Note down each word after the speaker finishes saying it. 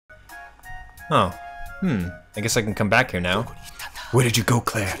Oh. I guess I can come back here now. Where did you go,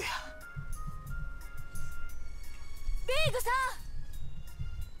 Claire?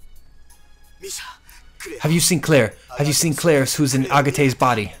 Have you seen Claire? Have you seen Claire, who's in Agate's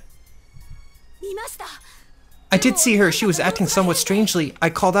body? I did see her. She was acting somewhat strangely. I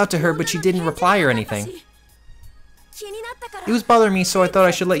called out to her, but she didn't reply or anything. It was bothering me, so I thought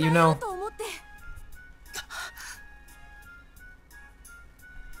I should let you know.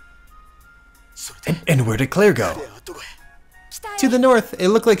 And where did Claire go? To the north. It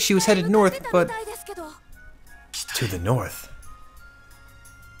looked like she was headed north, but... To the north.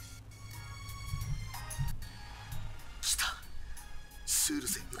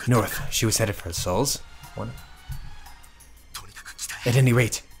 North. She was headed for the souls. One. At any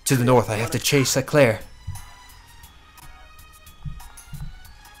rate, to the north I have to chase Claire.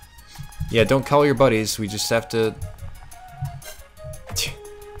 Yeah, don't call your buddies. We just have to...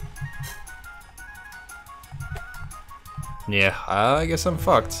 Yeah, I guess I'm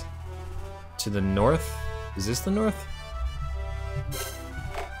fucked. To the north? Is this the north?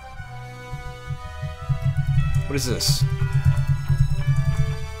 What is this?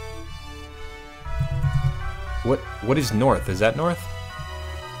 What is north? Is that north?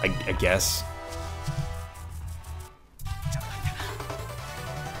 I guess.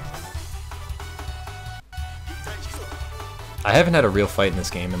 I haven't had a real fight in this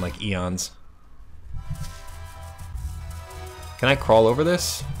game in like eons. Can I crawl over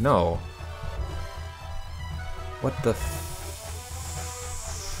this? No. What the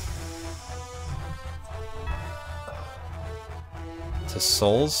To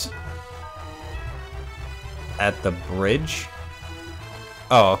souls? At the bridge?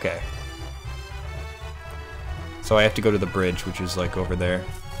 Oh, okay. So I have to go to the bridge, which is like over there.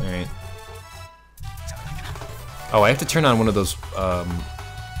 Alright. Oh, I have to turn on one of those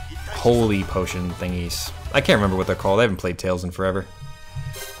holy potion thingies. I can't remember what they're called. I haven't played Tales in forever.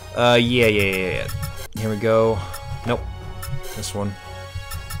 Yeah. Here we go. Nope. This one.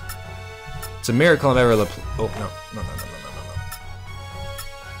 It's a miracle I've ever... Oh, no.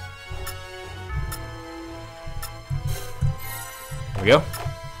 There we go.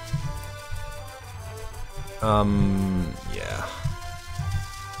 Yeah.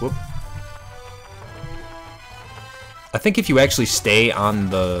 Whoop. I think if you actually stay on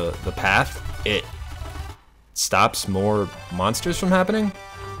the path, it stops more monsters from happening.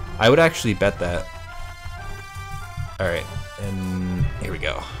 I would actually bet that. Alright, and here we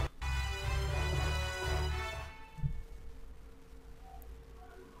go.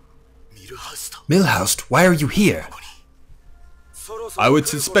 Millhouse, why are you here? I would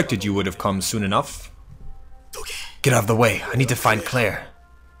suspected you would have come soon enough. Get out of the way, I need to find Claire.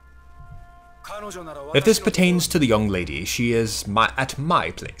 If this pertains to the young lady, she is at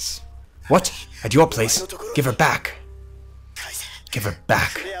my place. What? At your place? Give her back. Give her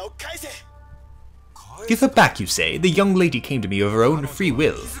back. Give her back, you say? The young lady came to me of her own free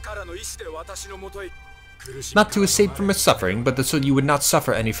will. Not to escape from her suffering, but so you would not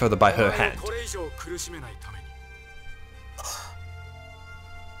suffer any further by her hand.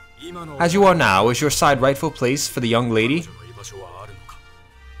 As you are now, is your side rightful place for the young lady?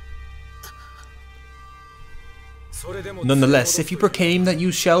 Nonetheless, if you proclaim that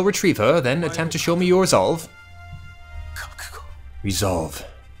you shall retrieve her, then attempt to show me your resolve. Resolve.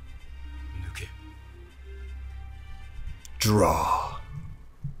 Draw.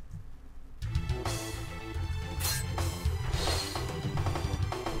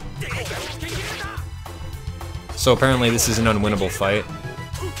 So apparently this is an unwinnable fight.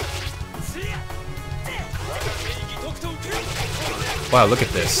 Wow, look at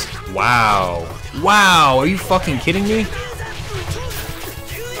this. Wow. Wow, are you fucking kidding me?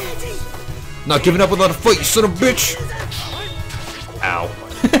 Not giving up without a fight, you son of a bitch! Ow.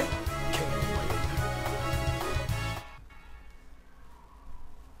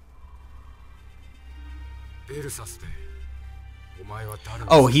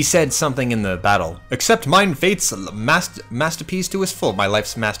 Oh, he said something in the battle. Accept mine fate's masterpiece to its full. My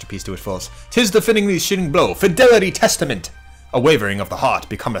life's masterpiece to its fullest. 'Tis the fittingly shitting blow. Fidelity testament. A wavering of the heart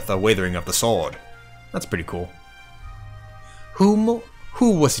becometh a withering of the sword. That's pretty cool. Who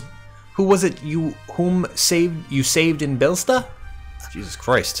was it you saved in Belsta? Jesus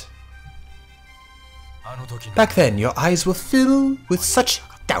Christ. Back then your eyes will fill with such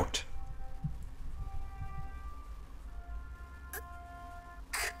doubt.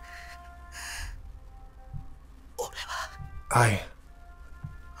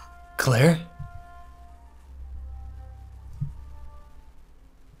 Claire?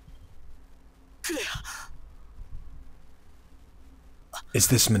 Is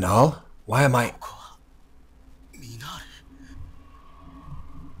this Manal? Why am I...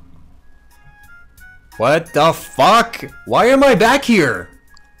 What the fuck? Why am I back here?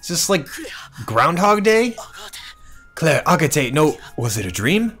 Is this like Groundhog Day? Claire, Agate, no, was it a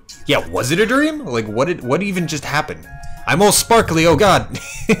dream? Yeah, was it a dream? Like, what even just happened? I'm all sparkly, oh god.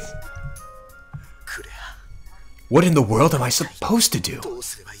 What in the world am I supposed to do?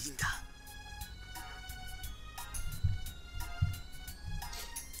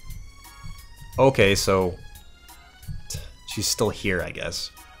 Okay, so she's still here, I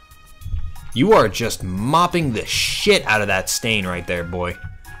guess. You are just mopping the shit out of that stain right there, boy.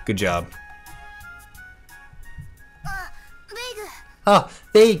 Good job. Ah,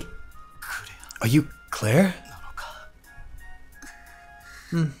 Vague. Are you Claire?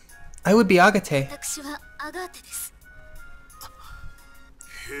 I would be Agate.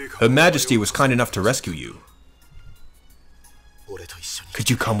 Her Majesty was kind enough to rescue you. Could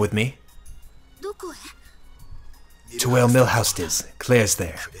you come with me? To where Millhouse is. Claire's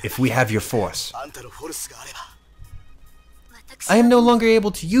there. If we have your force. I am no longer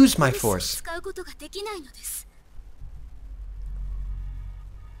able to use my force.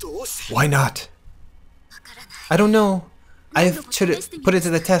 Why not? I don't know. I have put it to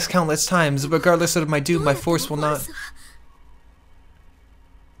the test countless times. Regardless of my doom, my force will not.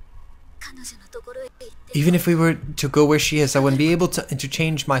 Even if we were to go where she is, I wouldn't be able to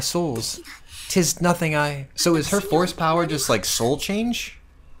interchange my souls. 'Tis nothing So is her force power just like soul change?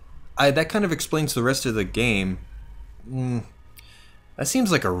 That kind of explains the rest of the game. That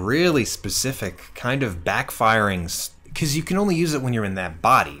seems like a really specific kind of backfiring, because you can only use it when you're in that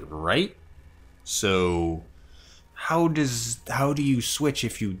body, right? So how do you switch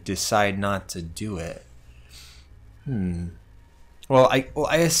if you decide not to do it? Well,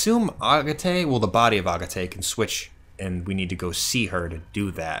 I assume Agate, well, the body of Agate can switch, and we need to go see her to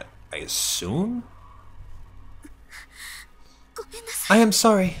do that. I assume? I am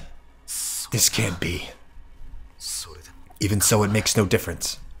sorry. This can't be. Even so, it makes no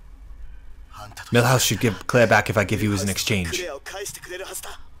difference. Millhouse should give Claire back if I give you as an exchange.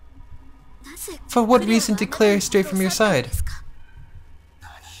 For what reason did Claire stray from your side?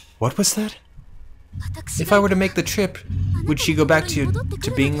 What was that? If I were to make the trip, would she go back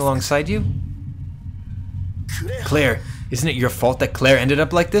to being alongside you? Claire, isn't it your fault that Claire ended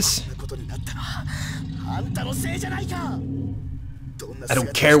up like this? I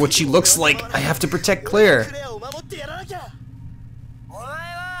don't care what she looks like. I have to protect Claire.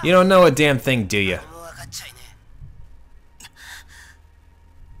 You don't know a damn thing, do you?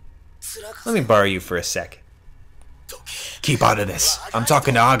 Let me borrow you for a sec. Keep out of this. I'm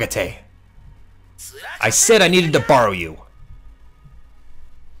talking to Agate. I said I needed to borrow you.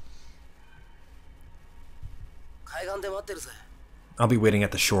 I'll be waiting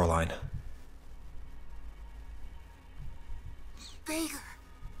at the shoreline.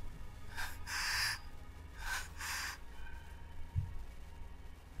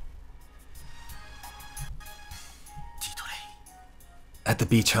 At the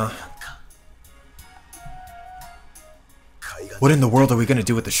beach, huh? What in the world are we gonna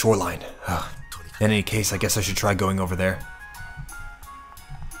do at the shoreline? In any case, I guess I should try going over there.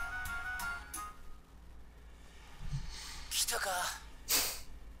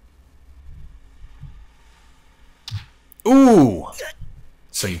 Ooh!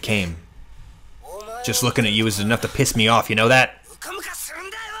 So you came. Just looking at you is enough to piss me off, you know that?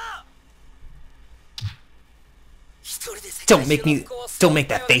 Don't make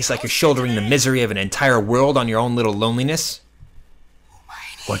that face like you're shouldering the misery of an entire world on your own little loneliness.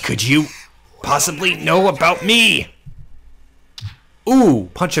 What could you possibly know about me? Ooh,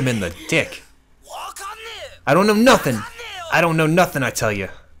 punch him in the dick. I don't know nothing. I don't know nothing, I tell you.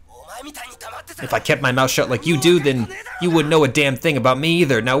 If I kept my mouth shut like you do, then you wouldn't know a damn thing about me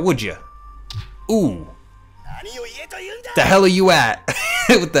either, now would you? Ooh. The hell are you at?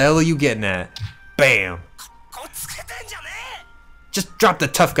 What the hell are you getting at? Bam. Just drop the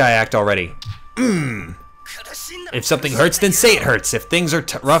tough guy act already. If something hurts, then say it hurts. If things are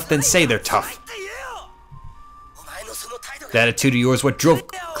rough, then say they're tough. That attitude of yours what drove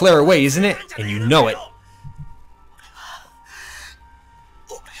Claire away, isn't it? And you know it.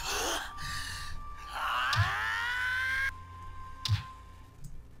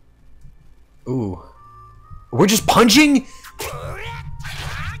 Ooh. We're just punching?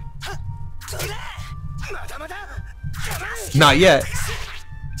 Not yet.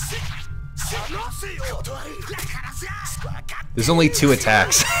 There's only 2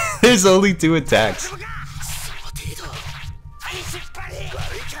 attacks. There's only 2 attacks.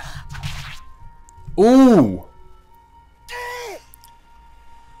 Ooh.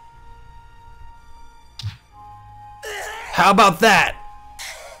 How about that?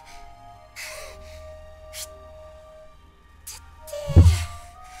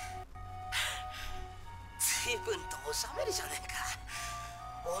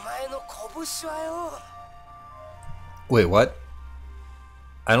 Wait, what?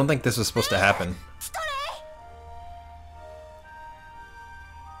 I don't think this was supposed to happen.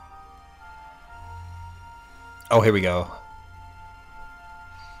 Oh, here we go.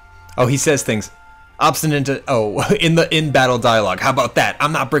 Oh, he says things. Obstinate to, oh, in battle dialogue. How about that?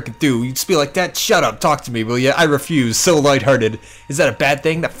 I'm not breaking through. You speak like that? Shut up. Talk to me, will ya? I refuse. So lighthearted. Is that a bad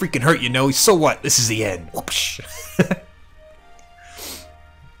thing? That freaking hurt, you know? So what? This is the end. Whoopsh.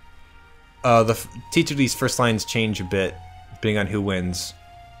 Each of these first lines change a bit, depending on who wins.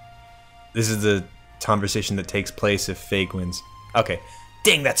 This is the conversation that takes place if Fake wins. Okay.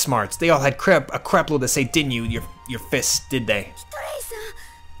 Dang, that's smart. They all had a crap load to say, didn't you? Your fists, did they?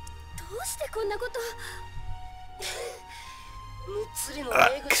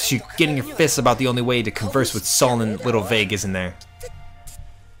 Cause you're getting your fists about the only way to converse with sullen little Vague, isn't there?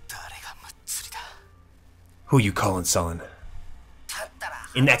 Who you calling sullen?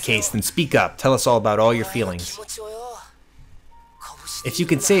 In that case, then speak up. Tell us all about all your feelings. If you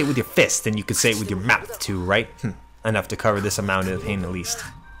can say it with your fist, then you can say it with your mouth too, right? Enough to cover this amount of pain at least.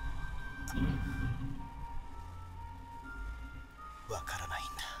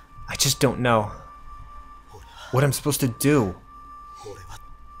 I just don't know what I'm supposed to do.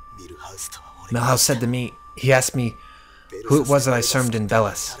 Milhouse said to me, he asked me who it was that I served in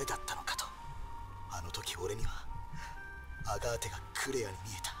Velas.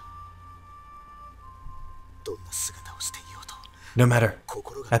 No matter.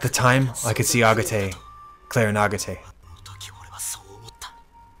 At the time, I could see Agate, Claire and Agate.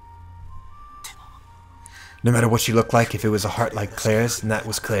 No matter what she looked like, if it was a heart like Claire's, then that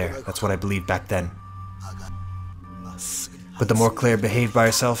was Claire. That's what I believed back then. But the more Claire behaved by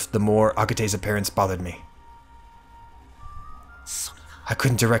herself, the more Agate's appearance bothered me. I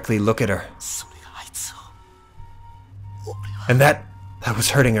couldn't directly look at her. And that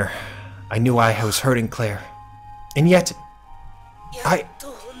was hurting her. I knew I was hurting Claire. And yet,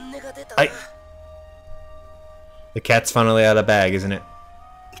 the cat's finally out of the bag, isn't it?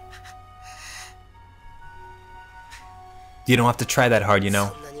 You don't have to try that hard, you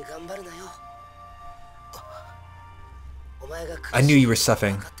know. I knew you were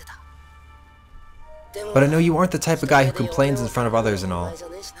suffering. But I know you aren't the type of guy who complains in front of others and all.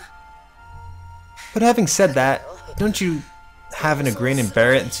 But having said that, don't you have an grin and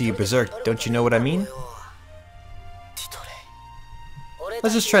bear it until you berserk, don't you know what I mean?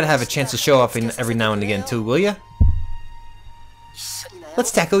 Let's just try to have a chance to show off every now and again too, will ya?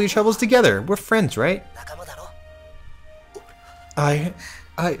 Let's tackle your troubles together. We're friends, right? I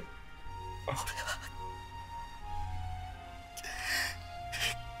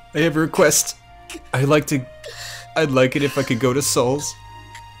have a request. I'd like it if I could go to Souls.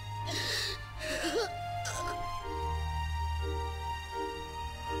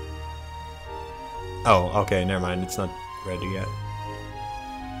 Oh, okay, never mind. It's not ready yet.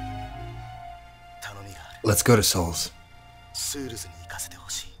 Let's go to Souls.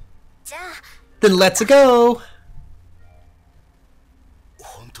 Then let's go!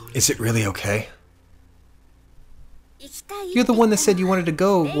 Is it really okay? You're the one that said you wanted to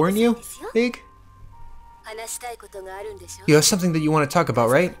go, weren't you, Big? You have something that you want to talk about,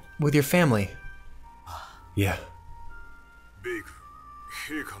 right? With your family. Yeah.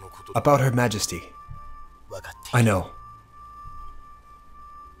 About Her Majesty. I know.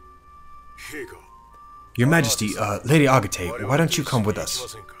 Your Majesty, Lady Agate, why don't you come with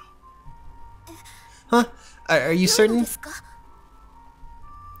us? Huh? Are you certain?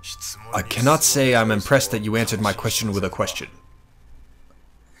 I cannot say I'm impressed that you answered my question with a question.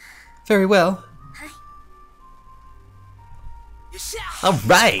 Very well.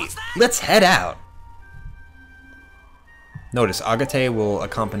 Alright, let's head out. Notice, Agate will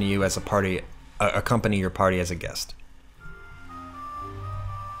accompany you as a party, accompany your party as a guest.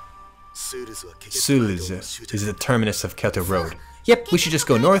 Suluz is the terminus of Kyoto Road. Yep, we should just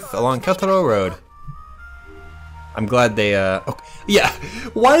go north along Kyoto Road. I'm glad they, oh, yeah,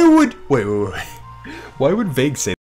 why would, wait. Why would Vague say